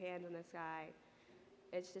raise your hands in the sky.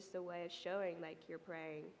 It's just a way of showing, like, you're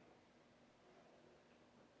praying.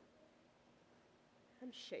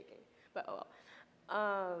 I'm shaking, but oh well.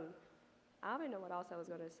 I don't even know what else I was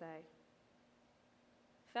going to say.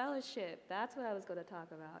 Fellowship, that's what I was going to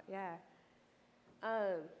talk about, yeah.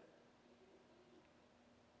 I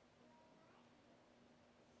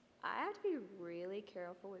have to be really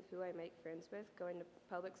careful with who I make friends with going to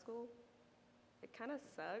public school. It kind of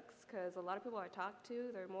sucks, because a lot of people I talk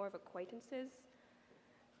to, they're more of acquaintances,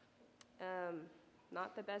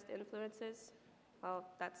 not the best influences. Well,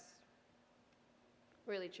 that's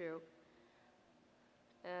really true.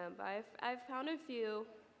 But I've found a few.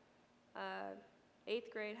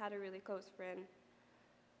 8th grade, had a really close friend.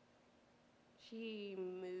 She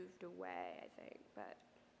moved away, I think, but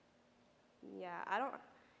yeah,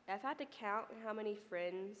 I've had to count how many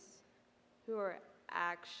friends who are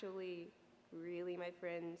actually really my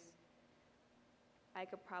friends. I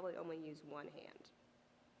could probably only use one hand.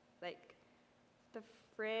 Like, the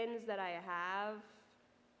friends that I have,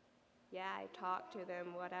 yeah, I talk to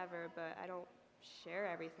them, whatever, but I don't share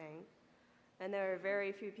everything. And there are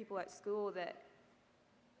very few people at school that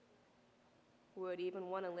would even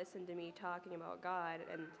want to listen to me talking about God.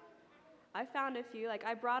 And I found a few, like,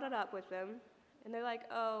 I brought it up with them, and they're like,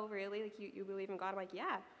 oh, really? Like, you believe in God? I'm like,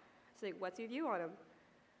 yeah. It's like, what's your view on him?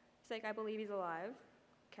 It's like, I believe he's alive.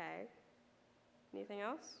 Okay. Anything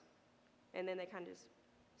else? And then they kind of just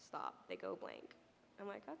stop. They go blank. I'm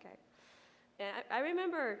like, okay. And I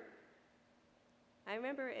remember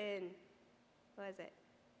in, what was it,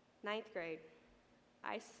 9th grade,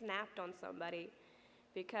 I snapped on somebody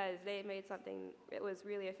because they made something that was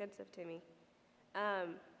really offensive to me. I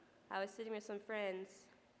was sitting with some friends,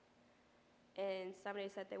 and somebody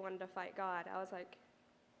said they wanted to fight God. I was like,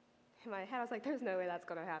 in my head, I was like, there's no way that's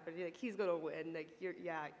going to happen. Like, he's going to win. Like,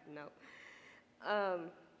 no.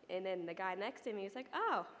 And then the guy next to me was like,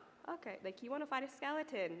 oh, okay. Like, you want to fight a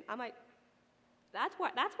skeleton? I'm like, that's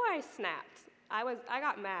why I snapped. I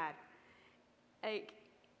got mad. Like,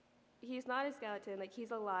 he's not a skeleton. Like,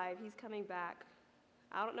 he's alive. He's coming back.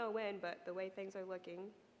 I don't know when, but the way things are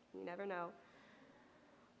looking, you never know.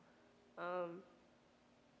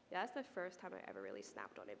 That's the first time I ever really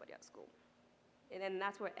snapped on anybody at school. And then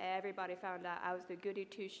that's where everybody found out I was the goody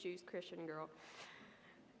two-shoes Christian girl.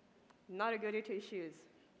 Not a goody two-shoes.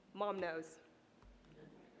 Mom knows.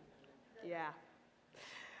 Yeah.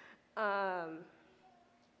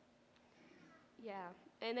 Yeah.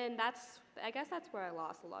 And then I guess that's where I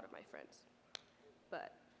lost a lot of my friends.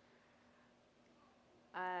 But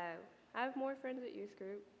I have more friends at youth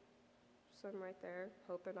group. Some right there.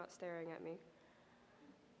 Hope they're not staring at me.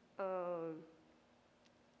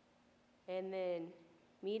 And then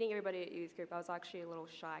meeting everybody at youth group, I was actually a little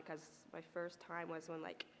shy because my first time was when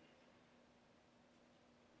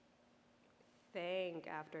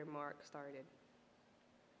after Mark started.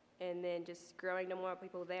 And then just growing to more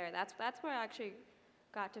people there. That's where I actually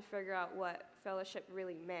got to figure out what fellowship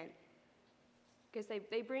really meant. Because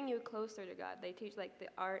they bring you closer to God. They teach the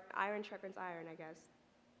art, iron sharpens iron, I guess.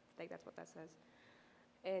 I think that's what that says.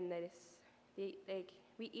 And that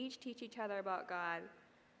we each teach each other about God.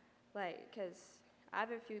 Because I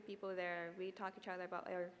have a few people there, we talk to each other about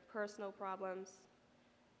our personal problems.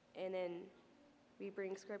 And then we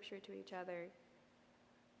bring scripture to each other.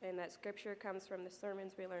 And that scripture comes from the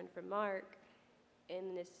sermons we learned from Mark.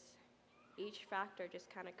 And each factor just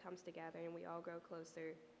kind of comes together and we all grow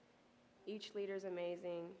closer. Each leader's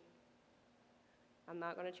amazing. I'm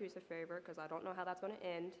not going to choose a favorite because I don't know how that's going to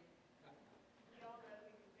end.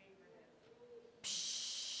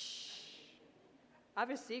 Psh. I have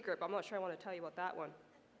a secret, but I'm not sure I want to tell you about that one.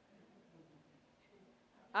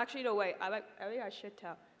 Actually, no, wait. I think I should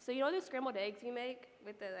tell. So you know the scrambled eggs you make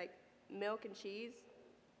with the milk and cheese?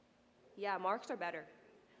 Yeah, Mark's are better.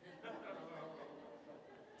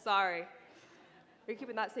 Sorry. We're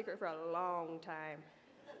keeping that secret for a long time.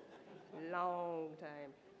 Long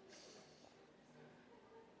time.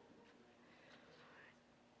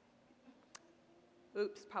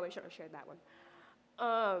 Oops, probably shouldn't have shared that one.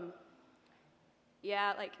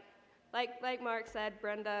 Yeah, like Mark said,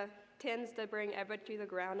 Brenda tends to bring everybody to the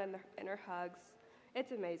ground in her hugs.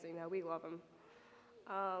 It's amazing, though. We love them.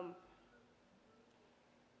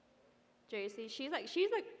 JC, she's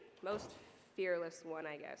the most fearless one,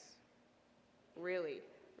 I guess. Really,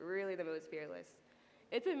 really the most fearless.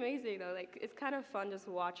 It's amazing, though. It's kind of fun just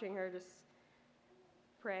watching her just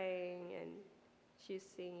praying and she's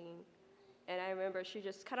singing. And I remember she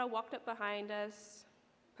just kind of walked up behind us,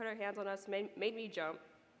 put her hands on us, made me jump.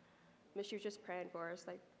 But she was just praying for us,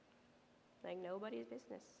 like nobody's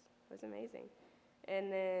business. It was amazing.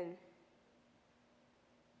 And then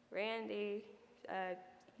Randy,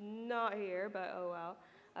 not here, but oh well.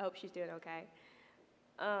 I hope she's doing okay.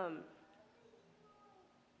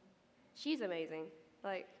 She's amazing.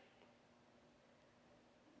 I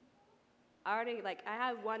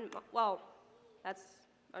have one, that's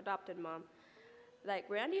adopted mom.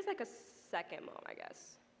 Randy's a second mom, I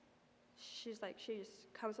guess. She just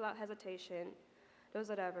comes without hesitation, does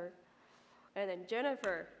whatever. And then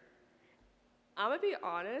Jennifer, I'm gonna be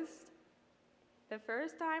honest, the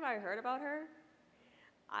first time I heard about her,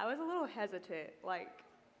 I was a little hesitant.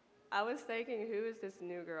 I was thinking, who is this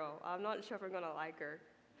new girl? I'm not sure if I'm gonna like her.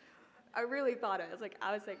 I really thought it.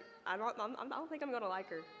 I don't think I'm gonna like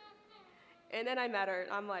her. And then I met her,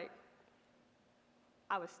 and I'm like,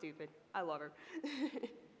 I was stupid. I love her.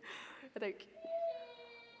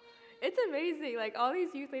 It's amazing. All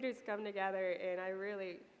these youth leaders come together, and I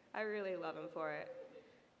really love them for it.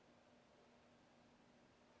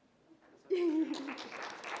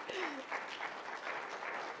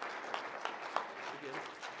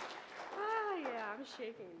 Yeah, I'm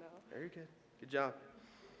shaking though. Very good. Good job.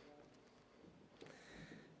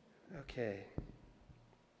 Okay.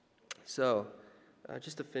 So,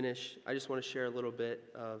 just to finish, I just want to share a little bit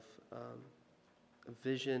of a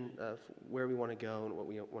vision of where we want to go and what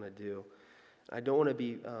we want to do. I don't want to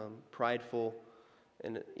be prideful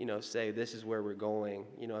and say this is where we're going.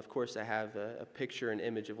 Of course, I have a picture and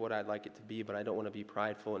image of what I'd like it to be, but I don't want to be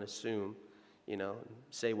prideful and assume, and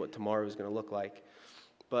say what tomorrow is going to look like.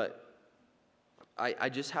 But I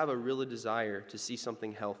just have a real desire to see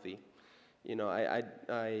something healthy. You know,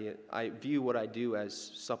 I view what I do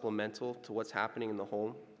as supplemental to what's happening in the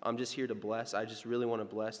home. I'm just here to bless. I just really want to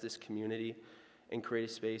bless this community and create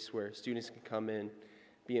a space where students can come in,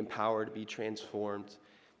 be empowered, be transformed.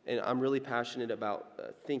 And I'm really passionate about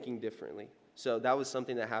thinking differently. So that was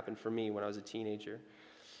something that happened for me when I was a teenager.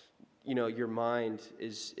 You know, your mind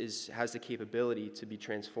has the capability to be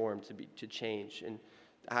transformed, to change. And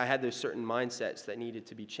I had those certain mindsets that needed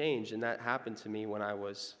to be changed, and that happened to me when I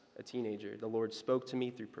was a teenager. The Lord spoke to me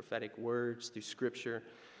through prophetic words, through scripture,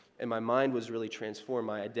 and my mind was really transformed.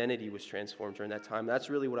 My identity was transformed during that time. That's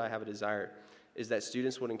really what I have a desire, is that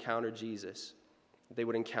students would encounter Jesus. They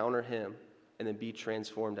would encounter him and then be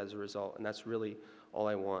transformed as a result, and that's really all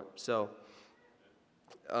I want. So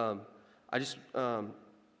I just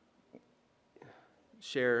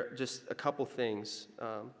share just a couple things.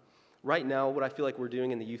 Right now, what I feel like we're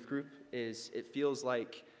doing in the youth group is it feels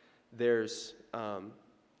like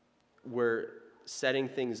we're setting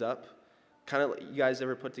things up. Kind of, you guys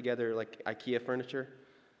ever put together like IKEA furniture?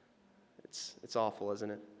 It's awful, isn't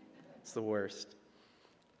it? It's the worst.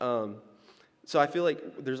 So I feel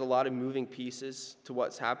like there's a lot of moving pieces to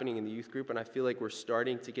what's happening in the youth group, and I feel like we're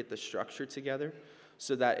starting to get the structure together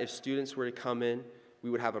so that if students were to come in, we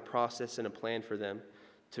would have a process and a plan for them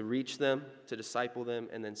to reach them, to disciple them,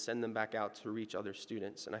 and then send them back out to reach other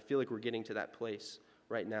students. And I feel like we're getting to that place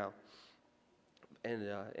right now. And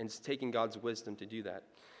it's taking God's wisdom to do that.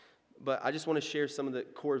 But I just want to share some of the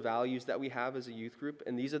core values that we have as a youth group.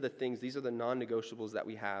 And these are the things, these are the non-negotiables that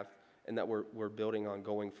we have and that we're building on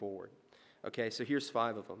going forward. Okay, so here's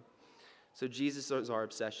 5 of them. So Jesus is our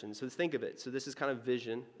obsession. So think of it. So this is kind of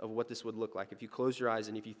vision of what this would look like. If you close your eyes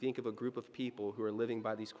and if you think of a group of people who are living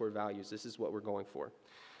by these core values, this is what we're going for.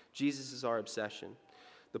 Jesus is our obsession.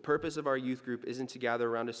 The purpose of our youth group isn't to gather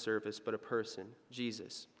around a service, but a person,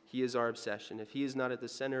 Jesus. He is our obsession. If he is not at the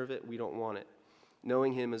center of it, we don't want it.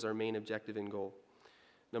 Knowing him is our main objective and goal.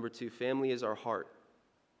 Number 2, family is our heart.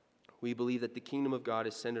 We believe that the kingdom of God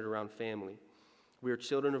is centered around family. We are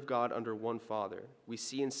children of God under one Father. We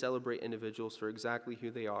see and celebrate individuals for exactly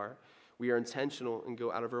who they are. We are intentional and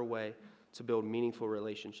go out of our way to build meaningful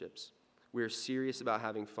relationships. We are serious about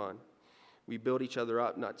having fun. We build each other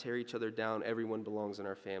up, not tear each other down. Everyone belongs in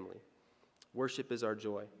our family. Worship is our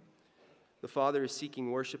joy. The Father is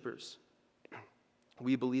seeking worshipers.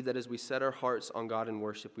 We believe that as we set our hearts on God in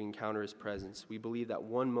worship, we encounter his presence. We believe that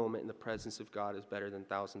one moment in the presence of God is better than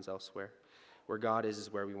thousands elsewhere. Where God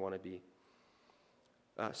is where we want to be.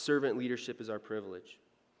 Servant leadership is our privilege.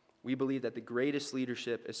 We believe that the greatest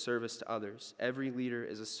leadership is service to others. Every leader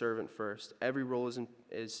is a servant first. Every role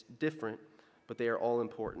is different, but they are all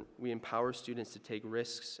important. We empower students to take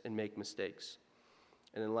risks and make mistakes.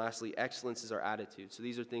 And then lastly, excellence is our attitude. So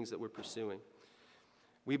these are things that we're pursuing.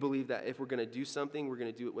 We believe that if we're going to do something, we're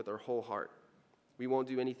going to do it with our whole heart. We won't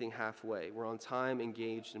do anything halfway. We're on time,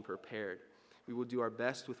 engaged, and prepared. We will do our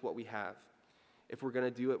best with what we have. If we're going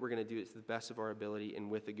to do it, we're going to do it to the best of our ability and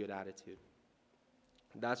with a good attitude.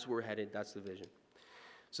 That's where we're headed. That's the vision.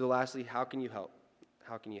 So lastly, how can you help?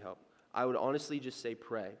 How can you help? I would honestly just say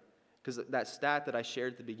pray. Because that stat that I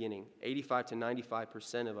shared at the beginning, 85 to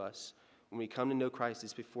 95% of us, when we come to know Christ,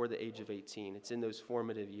 is before the age of 18. It's in those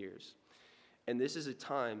formative years. And this is a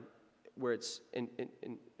time where it's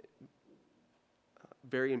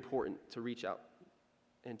very important to reach out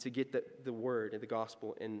and to get the word and the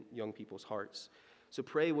gospel in young people's hearts. So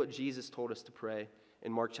pray what Jesus told us to pray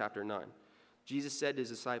in Mark chapter 9. Jesus said to his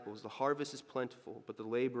disciples, "The harvest is plentiful, but the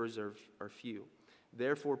laborers are few.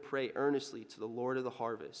 Therefore pray earnestly to the Lord of the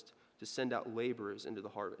harvest to send out laborers into the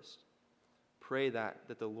harvest." Pray that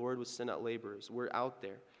the Lord would send out laborers. We're out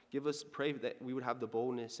there. Pray that we would have the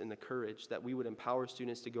boldness and the courage, that we would empower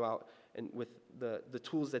students to go out and with the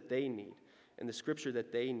tools that they need and the scripture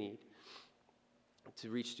that they need to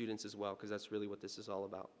reach students as well, because that's really what this is all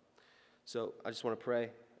about. So I just want to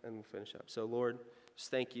pray and we'll finish up. So Lord,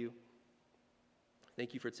 just thank you.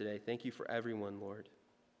 Thank you for today. Thank you for everyone, Lord,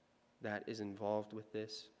 that is involved with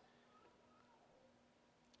this.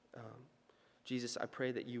 Jesus, I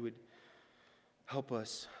pray that you would help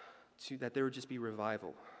us that there would just be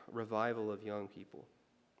revival of young people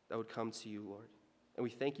that would come to you, Lord. And we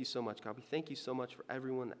thank you so much, God. We thank you so much for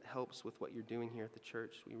everyone that helps with what you're doing here at the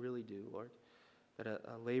church. We really do, Lord, that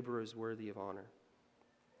a laborer is worthy of honor.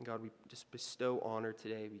 And God, we just bestow honor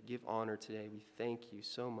today. We give honor today. We thank you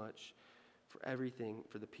so much for everything,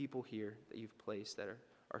 for the people here that you've placed that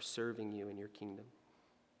are serving you in your kingdom.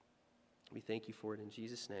 We thank you for it in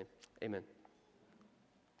Jesus' name. Amen.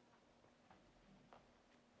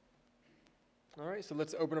 All right, so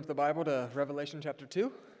let's open up the Bible to Revelation chapter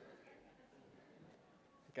 2.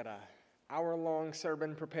 Got an hour-long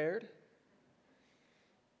sermon prepared.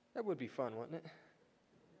 That would be fun, wouldn't it?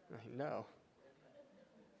 I know.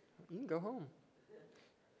 You can go home.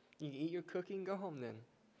 You can eat your cookie and go home then.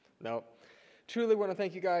 No. Truly want to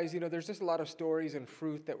thank you guys. There's just a lot of stories and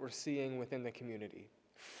fruit that we're seeing within the community.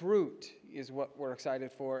 Fruit is what we're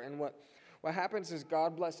excited for. And what happens is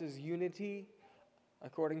God blesses unity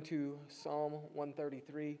according to Psalm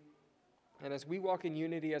 133. And as we walk in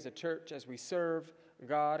unity as a church, as we serve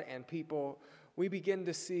God and people, we begin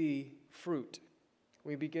to see fruit.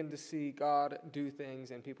 We begin to see God do things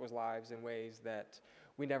in people's lives in ways that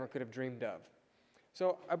we never could have dreamed of.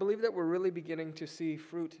 So I believe that we're really beginning to see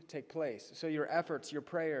fruit take place. So your efforts, your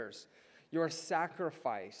prayers, your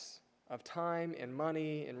sacrifice of time and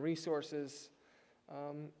money and resources,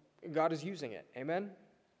 God is using it. Amen?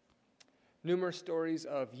 Numerous stories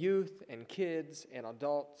of youth and kids and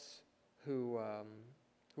adults who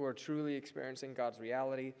are truly experiencing God's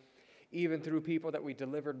reality, even through people that we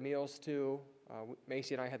delivered meals to.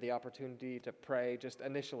 Macy and I had the opportunity to pray just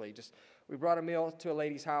initially. We brought a meal to a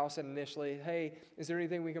lady's house, and initially, hey, is there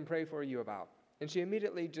anything we can pray for you about? And she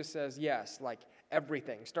immediately just says, yes, like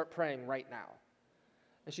everything. Start praying right now.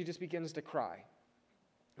 And she just begins to cry.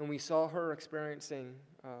 And we saw her experiencing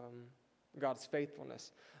God's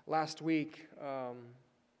faithfulness. Last week,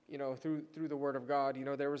 through the Word of God,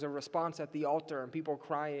 there was a response at the altar and people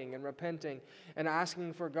crying and repenting and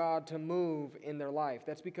asking for God to move in their life.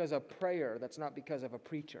 That's because of prayer. That's not because of a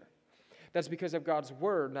preacher. That's because of God's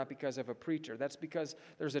Word, not because of a preacher. That's because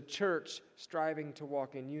there's a church striving to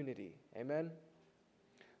walk in unity. Amen?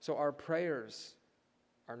 So our prayers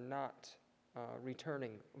are not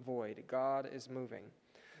returning void. God is moving.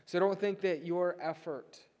 So don't think that your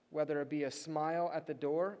effort, whether it be a smile at the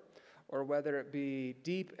door, or whether it be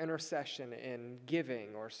deep intercession in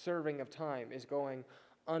giving or serving of time, is going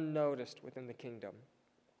unnoticed within the kingdom.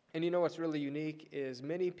 And what's really unique is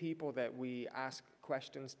many people that we ask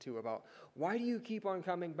questions to about, why do you keep on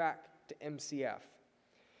coming back to MCF?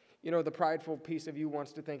 The prideful piece of you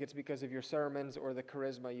wants to think it's because of your sermons or the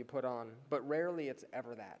charisma you put on, but rarely it's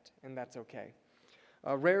ever that, and that's okay.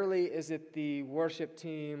 Rarely is it the worship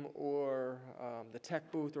team or the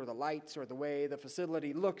tech booth or the lights or the way the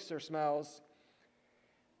facility looks or smells.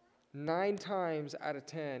 9 times out of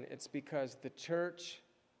 10, it's because the church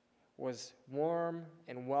was warm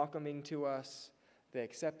and welcoming to us. They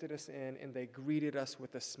accepted us in, and they greeted us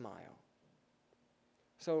with a smile.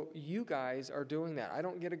 So you guys are doing that. I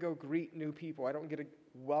don't get to go greet new people. I don't get to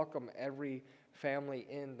welcome every family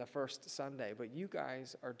in the first Sunday, but you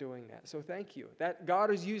guys are doing that. So thank you. That God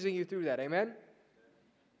is using you through that. Amen?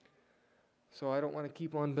 So I don't want to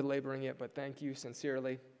keep on belaboring it, but thank you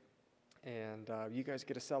sincerely. And you guys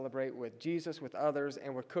get to celebrate with Jesus, with others,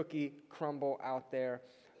 and with Cookie Crumble out there.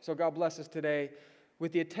 So God bless us today.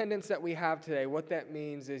 With the attendance that we have today, what that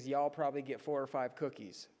means is y'all probably get 4 or 5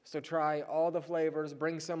 cookies. So try all the flavors,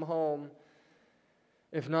 bring some home.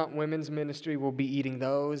 If not, women's ministry will be eating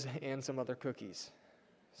those and some other cookies.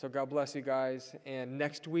 So God bless you guys. And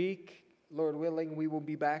next week, Lord willing, we will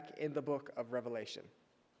be back in the book of Revelation.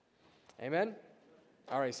 Amen?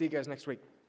 All right, see you guys next week.